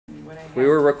what I had. We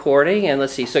were recording, and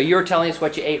let's see. So you were telling us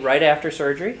what you ate right after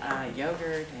surgery?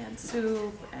 Yogurt and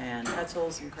soup and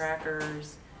pretzels and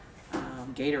crackers,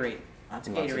 Gatorade, lots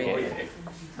of Gatorade.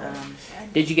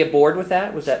 Did you get bored with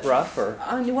that? Was that rough, or?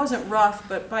 It wasn't rough,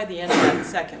 but by the end of that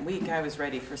second week, I was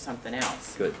ready for something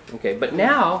else. Good. Okay, but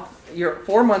now you're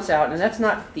 4 months out, and that's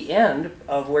not the end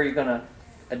of where you're going to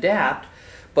adapt.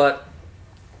 But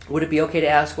would it be okay to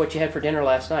ask what you had for dinner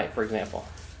last night, for example?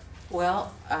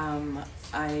 Well,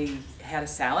 I had a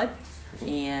salad,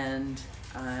 and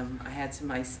I had some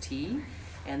iced tea,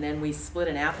 and then we split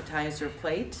an appetizer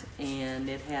plate, and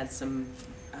it had some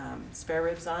spare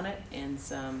ribs on it and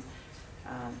some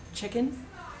chicken,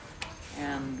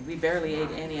 and we barely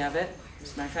ate any of it.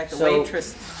 As a matter of fact, the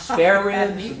waitress spare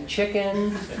ribs,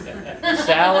 chicken,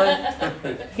 salad.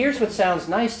 Here's what sounds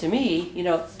nice to me. You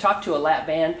know, talk to a lap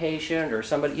band patient or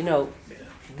somebody. You know,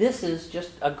 this is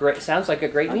just a great. Sounds like a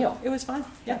great meal. It was fun.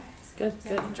 Yeah. Good.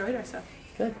 Yeah, Good. enjoyed ourselves.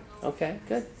 Good. Okay.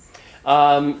 Good.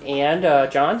 And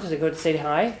John, does it go to say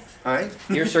hi? Hi.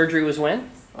 Your surgery was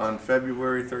when? On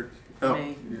February 13th. Oh,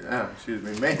 excuse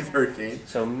me, May 13th.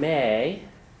 So May.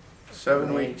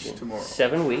 7 weeks tomorrow.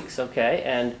 7 weeks. Okay.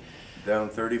 And down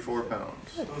 34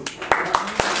 pounds. Good.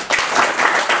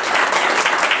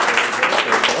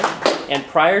 And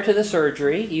prior to the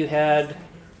surgery, you had?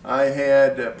 I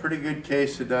had a pretty good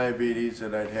case of diabetes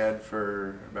that I'd had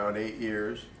for about 8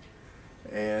 years.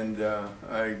 And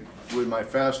with my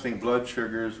fasting blood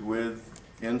sugars with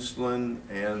insulin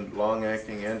and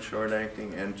long-acting and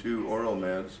short-acting and 2 oral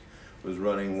meds was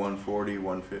running 140,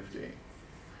 150.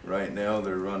 Right now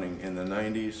they're running in the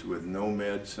 90s with no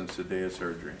meds since the day of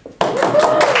surgery.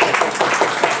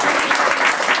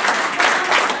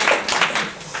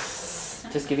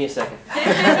 Just give me a second.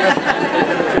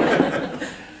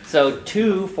 So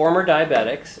 2 former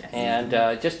diabetics, and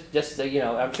just you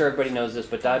know, I'm sure everybody knows this,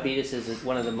 but diabetes is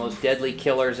one of the most deadly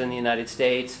killers in the United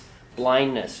States.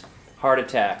 Blindness, heart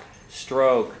attack,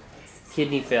 stroke,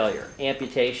 kidney failure,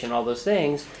 amputation, all those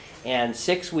things. And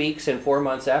 6 weeks and 4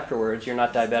 months afterwards, you're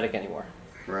not diabetic anymore.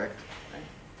 Correct.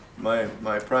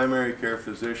 My primary care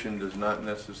physician does not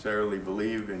necessarily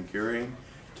believe in curing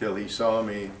till he saw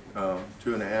me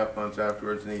 2.5 months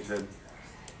afterwards, and he said,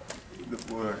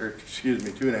 excuse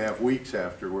me, 2.5 weeks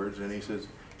afterwards, and he says,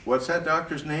 "What's that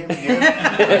doctor's name again?"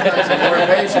 I've got some more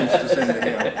patients to send to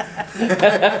him.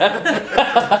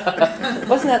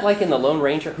 Wasn't that like in the Lone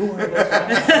Ranger? Who are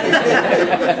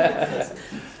those?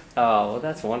 Oh, well,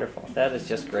 that's wonderful. That is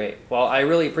just great. Well, I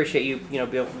really appreciate you,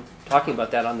 talking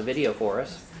about that on the video for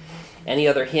us. Any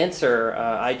other hints or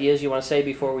ideas you want to say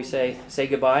before we say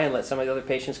goodbye and let some of the other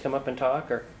patients come up and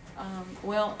talk? Or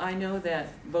well, I know that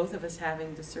both of us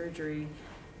having the surgery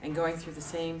and going through the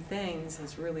same things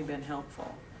has really been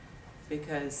helpful,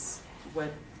 because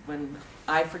when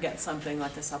I forget something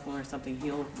like a supplement or something,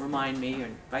 he'll remind me,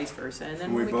 and vice versa. And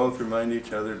then we both remind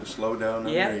each other to slow down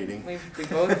on our eating. We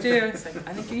both do. It's like,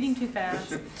 I think you're eating too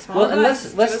fast. Well, and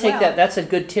let's take that. That's a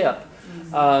good tip.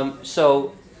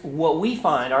 So what we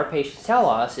find our patients tell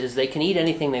us is they can eat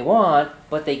anything they want,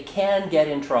 but they can get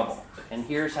in trouble. And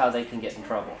here's how they can get in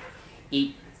trouble: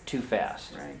 eat too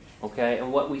fast. Right. Okay.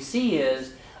 And what we see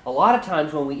is a lot of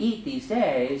times when we eat these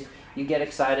days, you get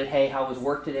excited, hey, how was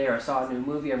work today? Or I saw a new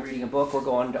movie, I'm reading a book, we're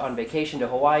going on vacation to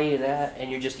Hawaii,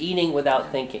 and you're just eating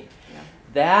without thinking. Yeah.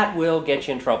 That will get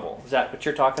you in trouble. Is that what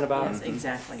you're talking about? Yes,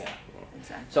 exactly. Yeah.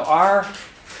 Exactly. So our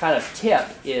kind of tip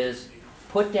is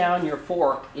put down your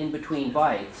fork in between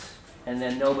bites, and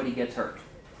then nobody gets hurt.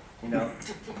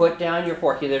 Put down your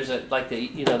fork. There's like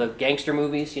the gangster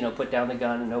movies, put down the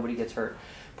gun and nobody gets hurt.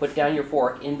 Put down your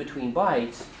fork in between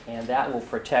bites, and that will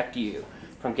protect you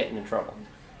from getting in trouble.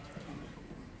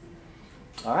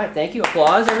 All right, thank you.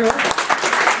 Applause, everyone.